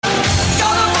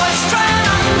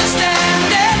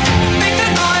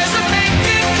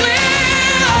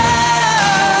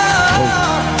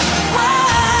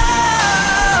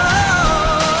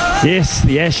Yes,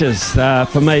 the Ashes,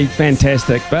 for me,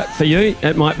 fantastic. But for you,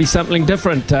 it might be something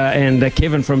different. And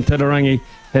Kevin from Titirangi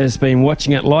has been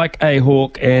watching it like a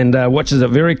hawk and watches it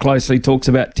very closely, talks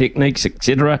about techniques,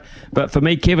 etc. But for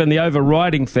me, Kevin, the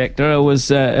overriding factor, it was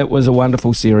a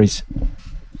wonderful series.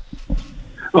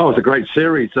 Oh, it was a great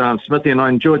series, Smithy, and I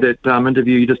enjoyed that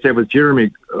interview you just had with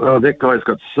Jeremy. Oh, that guy's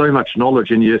got so much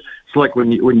knowledge, and it's like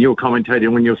when you're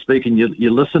commentating, when you're speaking, you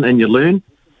listen and you learn.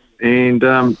 And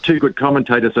two good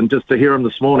commentators, and just to hear him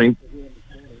this morning,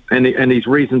 and his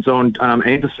reasons on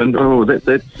Anderson. Oh,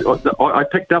 I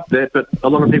picked up that, but a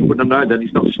lot of people wouldn't know that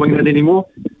he's not swinging it anymore.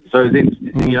 So then,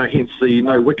 hence the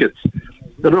no wickets.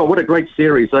 But what a great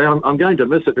series! I'm going to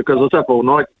miss it because I was up all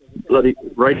night. Bloody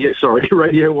radio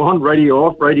on, radio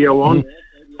off, radio on,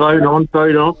 phone on,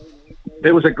 phone off.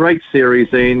 It was a great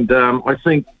series, and I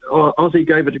think Aussie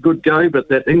gave it a good go, but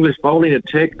that English bowling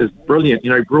attack is brilliant.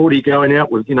 Broady going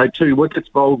out with 2 wickets,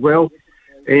 bowled well,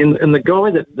 and the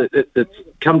guy that's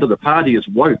come to the party is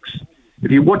Wokes. If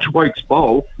you watch Wokes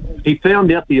bowl, he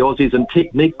found out the Aussies and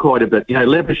technique quite a bit.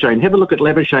 Labuschagne, have a look at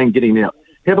Labuschagne getting out.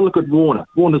 Have a look at Warner.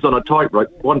 Warner's on a tightrope,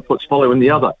 one foot's following the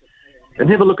other. And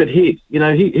have a look at Head.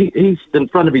 He's in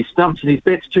front of his stumps and his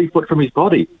bat's 2 foot from his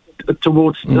body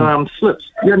towards slips.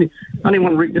 The only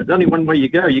one way you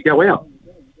go out.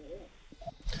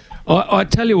 I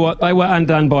tell you what, they were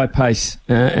undone by pace,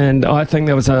 and I think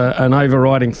there was an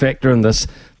overriding factor in this.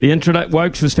 The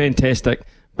Wokes was fantastic,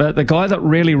 but the guy that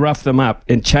really roughed them up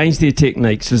and changed their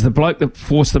techniques was the bloke that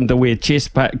forced them to wear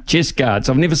chest guards.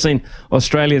 I've never seen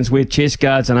Australians wear chest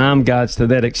guards and arm guards to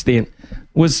that extent.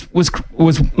 Was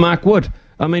Mark Wood.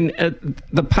 I mean,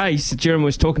 the pace, Jeremy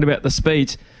was talking about the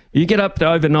speeds, you get up to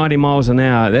over 90 miles an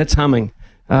hour, that's humming.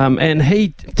 And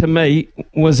he, to me,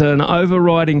 was an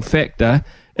overriding factor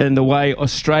in the way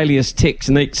Australia's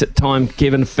techniques at times,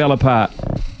 Kevin, fell apart.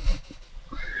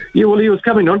 Yeah, well, he was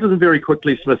coming onto them very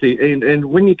quickly, Smithy, and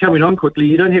when you're coming on quickly,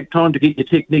 you don't have time to get your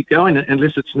technique going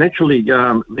unless it's naturally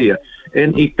there.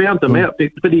 And he found them out,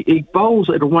 but he bowls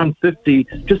at a 150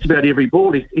 just about every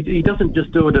ball. He doesn't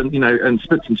just do it in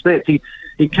spits and spats.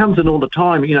 He comes in all the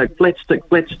time, flat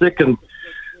stick, and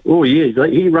oh yeah,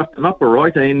 he roughed them up all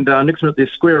right. And next minute they're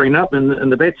squaring up,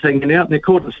 and the bat's hanging out, and they're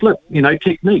caught in slip.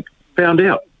 Technique found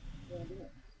out.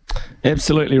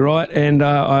 Absolutely right, and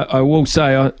I will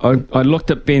say I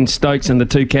looked at Ben Stokes in the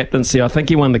 2 captaincy. I think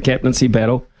he won the captaincy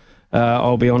battle.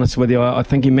 I'll be honest with you. I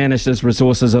think he managed his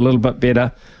resources a little bit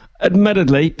better.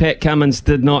 Admittedly, Pat Cummins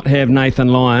did not have Nathan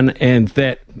Lyon, and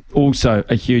that also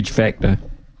a huge factor.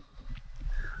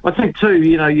 I think too,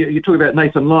 you talk about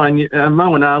Nathan Lyon,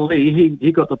 Moeen Ali,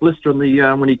 he got the blister in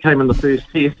the when he came in the first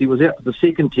test. He was out for the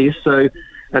second test, so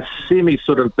a semi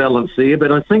sort of balance there.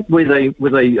 But I think where they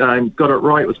got it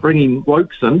right was bringing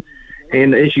Wokes in,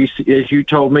 and as you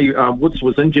told me, Woods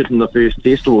was injured in the first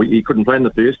test, or he couldn't play in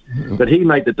the first, but he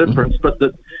made the difference. But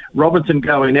the Robinson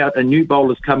going out and new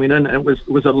bowlers coming in, it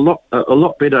was a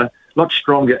lot better, lot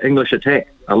stronger English attack,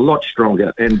 a lot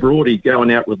stronger. And Broady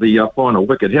going out with the final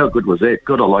wicket, how good was that?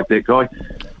 God, I like that guy.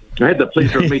 I had the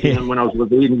pleasure of meeting him when I was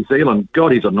with New Zealand.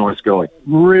 God, he's a nice guy,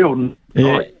 real nice.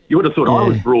 Yeah. You would have thought I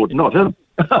was Broad, not him.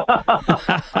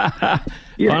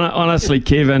 Honestly,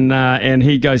 Kevin, and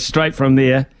he goes straight from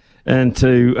there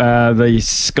into the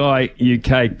Sky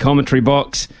UK commentary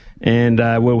box, and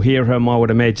we'll hear him, I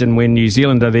would imagine, when New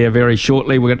Zealand are there very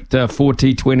shortly. We've got 4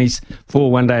 T20s,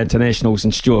 4 one-day internationals,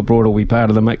 and Stuart Broad will be part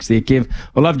of the mix there, Kev.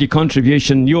 I loved your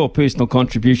contribution, your personal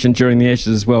contribution during the Ashes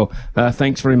as well.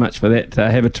 Thanks very much for that.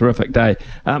 Have a terrific day.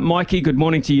 Mikey, good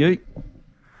morning to you.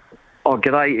 Oh,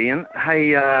 g'day, Ian.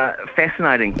 Hey,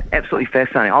 fascinating, absolutely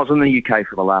fascinating. I was in the UK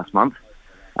for the last month,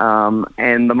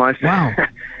 and the most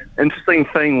interesting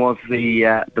thing was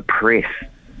the press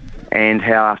and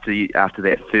how after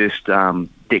that first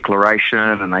declaration,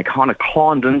 and they kind of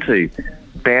climbed into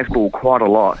baseball quite a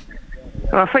lot.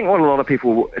 And I think what a lot of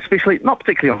people, especially not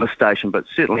particularly on this station, but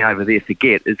certainly over there,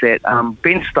 forget is that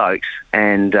Ben Stokes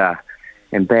and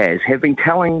Baz have been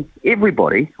telling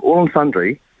everybody, all and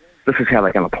sundry, this is how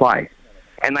they're going to play,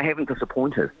 and they haven't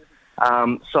disappointed.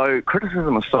 So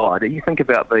criticism aside, you think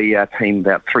about the team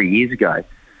about 3 years ago,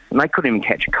 and they couldn't even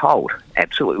catch a cold.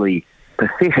 Absolutely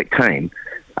pathetic team.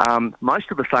 Most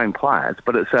of the same players,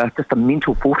 but it's just a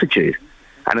mental fortitude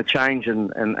and a change in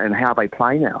how they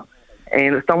play now.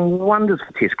 And it's done wonders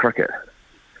for Test cricket.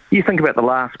 You think about the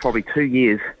last probably 2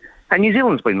 years, and New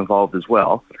Zealand's been involved as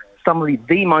well, some of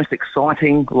the most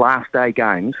exciting last day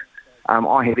games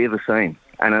I have ever seen.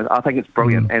 And I think it's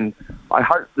brilliant. And I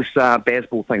hope this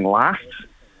baseball thing lasts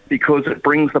because it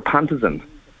brings the punters in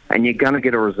and you're going to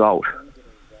get a result.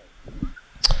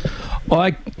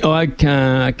 I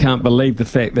can't believe the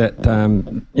fact that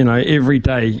every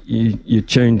day you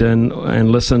tuned in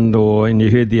and listened, and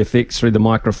you heard the effects through the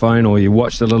microphone, or you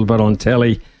watched a little bit on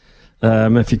telly,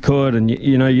 if you could, and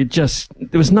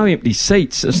there was no empty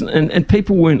seats, and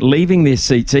people weren't leaving their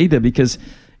seats either, because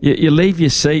you leave your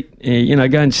seat,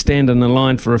 go and stand in the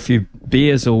line for a few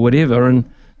beers or whatever, and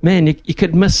man, you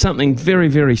could miss something very,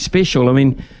 very special. I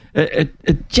mean,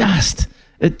 it just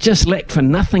lacked for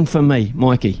nothing for me,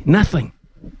 Mikey. Nothing.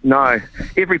 No.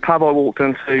 Every pub I walked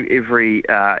into, every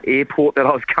airport that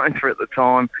I was going through at the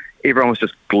time, everyone was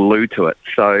just glued to it.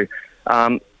 So,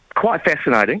 quite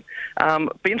fascinating.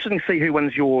 Be interesting to see who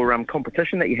wins your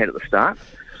competition that you had at the start.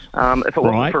 If it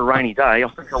wasn't for a rainy day, I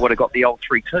think I would have got the old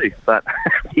 3-2. But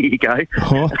here you go.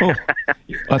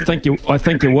 I think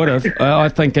you would have. I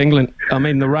think England. I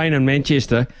mean, the rain in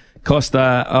Manchester cost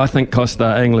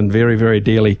England very, very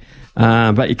dearly.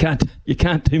 But you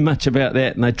can't do much about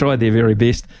that, and they tried their very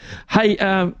best. Hey,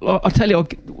 I'll tell you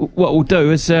what we'll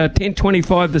do is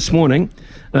 10:25 this morning.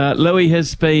 Louis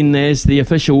has been, as the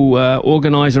official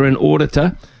organiser and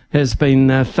auditor, has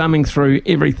been thumbing through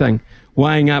everything,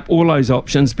 weighing up all those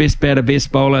options, best batter, best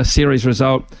bowler, series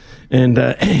result, and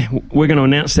we're going to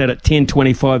announce that at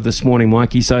 10:25 this morning,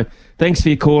 Mikey. So thanks for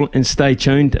your call and stay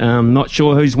tuned. Not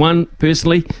sure who's won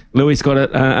personally. Louis got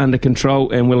it under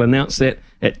control, and we'll announce that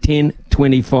at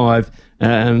 10:25.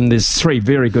 There's 3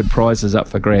 very good prizes up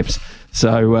for grabs,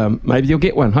 so maybe you'll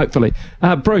get one, hopefully.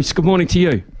 Bruce, good morning to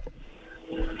you.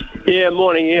 Yeah,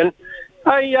 morning, Ian.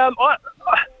 Hey,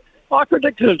 I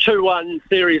predicted a 2-1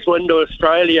 series win to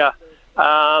Australia.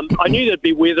 I knew there'd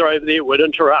be weather over there. It would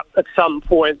interrupt at some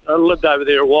point. I lived over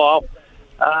there a while.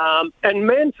 And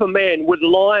man for man, with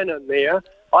Lyon in there,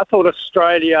 I thought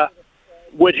Australia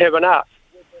would have enough.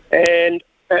 And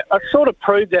I sort of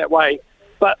proved that way.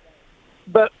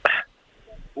 But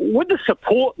with the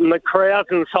support and the crowds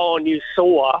and so on you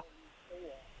saw,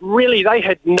 really they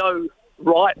had no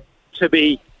right to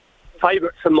be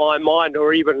favourites in my mind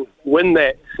or even win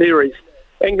that series.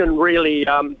 England really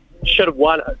should have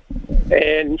won it.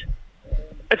 And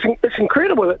it's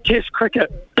incredible that Test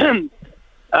cricket is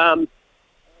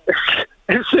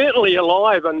certainly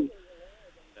alive and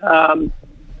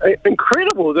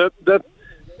incredible.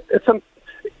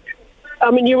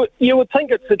 You would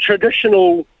think it's a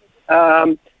traditional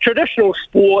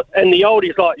sport, and the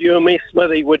oldies like you and me,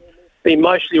 Smithy, would be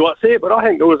mostly what's there. But I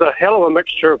think there was a hell of a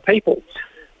mixture of people,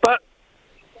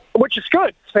 which is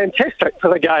good. It's fantastic for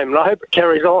the game, and I hope it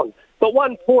carries on. But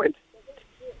one point,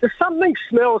 there's something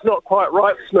smells not quite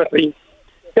right, Smithy,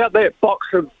 about that box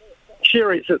of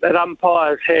cherries that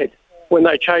umpires had when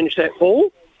they changed that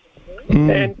ball.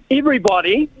 And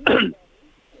everybody,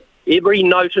 every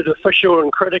noted official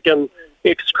and critic and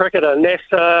ex-cricketer,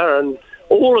 Nasser, and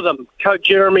all of them, Coach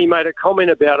Jeremy made a comment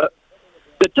about it.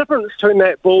 The difference between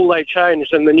that ball they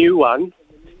changed and the new one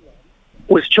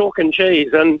was chalk and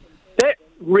cheese, and that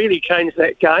really changed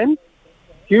that game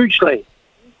hugely.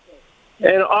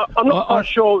 And I'm not quite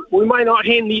sure. We may not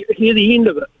hear the end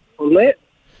of it on that.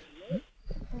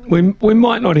 We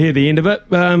might not hear the end of it.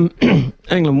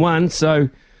 England won, so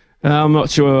I'm not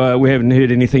sure. We haven't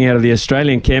heard anything out of the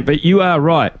Australian camp, but you are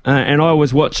right. And I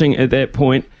was watching at that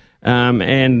point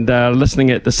and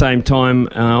listening at the same time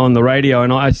on the radio,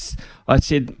 and I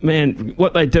said, man,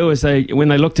 what they do is when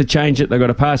they look to change it, they've got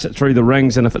to pass it through the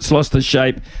rings, and if it's lost its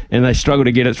shape and they struggle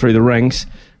to get it through the rings,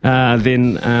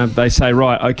 then they say,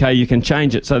 right, okay, you can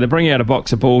change it. So they bring out a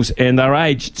box of balls, and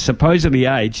they're supposedly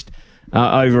aged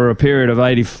over a period of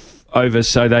 80 overs,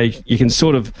 so you can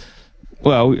sort of,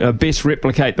 best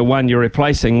replicate the one you're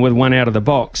replacing with one out of the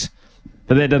box.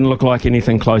 But that didn't look like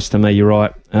anything close to me, you're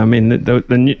right. I mean,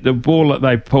 the ball that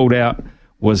they pulled out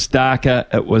was darker,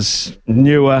 it was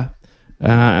newer,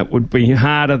 it would be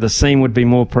harder, the seam would be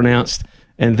more pronounced,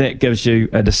 and that gives you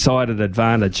a decided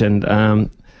advantage. And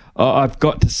I've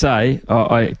got to say,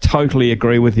 I totally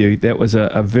agree with you. That was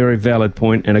a very valid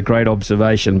point and a great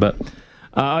observation. But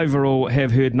overall,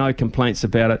 have heard no complaints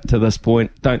about it to this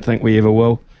point. Don't think we ever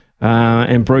will.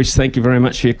 And Bruce, thank you very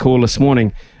much for your call this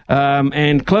morning.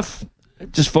 And Cliff,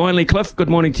 just finally, Cliff, good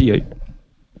morning to you.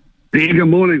 Yeah, good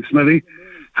morning, Smithy.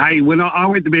 Hey, when I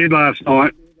went to bed last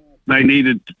night, they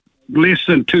needed less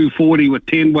than 240 with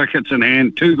 10 wickets in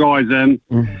hand, 2 guys in,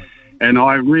 and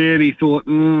I really thought,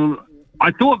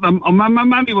 I thought my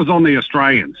money was on the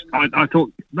Australians. I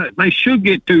thought they should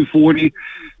get 240.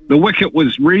 The wicket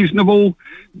was reasonable.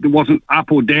 It wasn't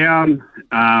up or down.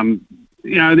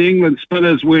 The England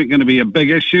spinners weren't going to be a big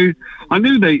issue. I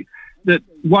knew that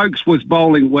Wokes was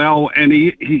bowling well, and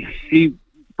he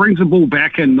brings the ball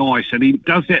back in nice, and he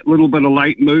does that little bit of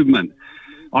late movement.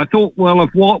 I thought, well, if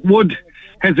Wood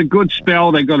has a good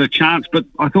spell. They got a chance, but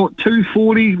I thought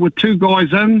 240 with two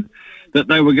guys in, that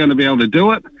they were going to be able to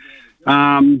do it.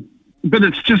 But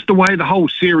it's just the way the whole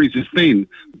series has been.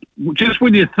 Just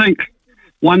when you think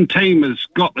one team has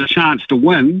got the chance to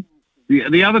win,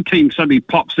 the other team suddenly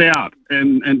pops out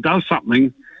and does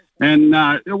something. And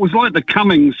it was like the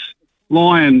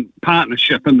Cummings-Lyon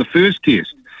partnership in the first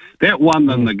test. That won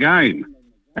them the game.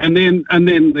 And then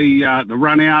the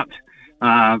run out,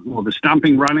 or the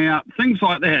stumping run out, things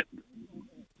like that,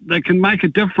 they can make a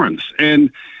difference.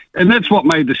 And that's what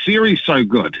made the series so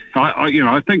good.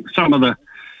 I think some of the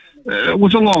it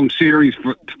was a long series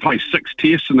to play 6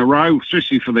 tests in a row,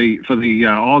 especially for the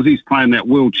Aussies playing that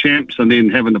World Champs and then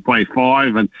having to play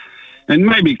 5, and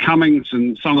maybe Cummings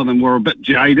and some of them were a bit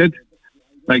jaded.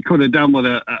 They could have done with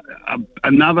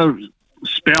another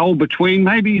spell between,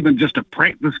 maybe even just a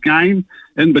practice game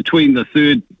in between the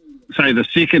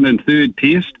second and third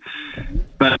test,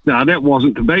 but that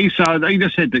wasn't to be. So they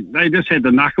just had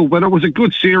the knuckle. But it was a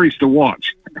good series to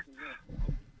watch.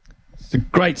 It's a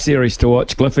great series to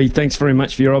watch, Cliffy. Thanks very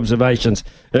much for your observations.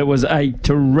 It was a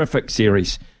terrific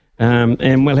series.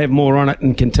 And we'll have more on it,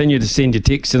 and continue to send your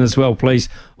texts in as well, please,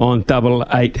 on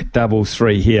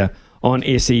 8833 here on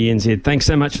SENZ. Thanks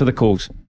so much for the calls.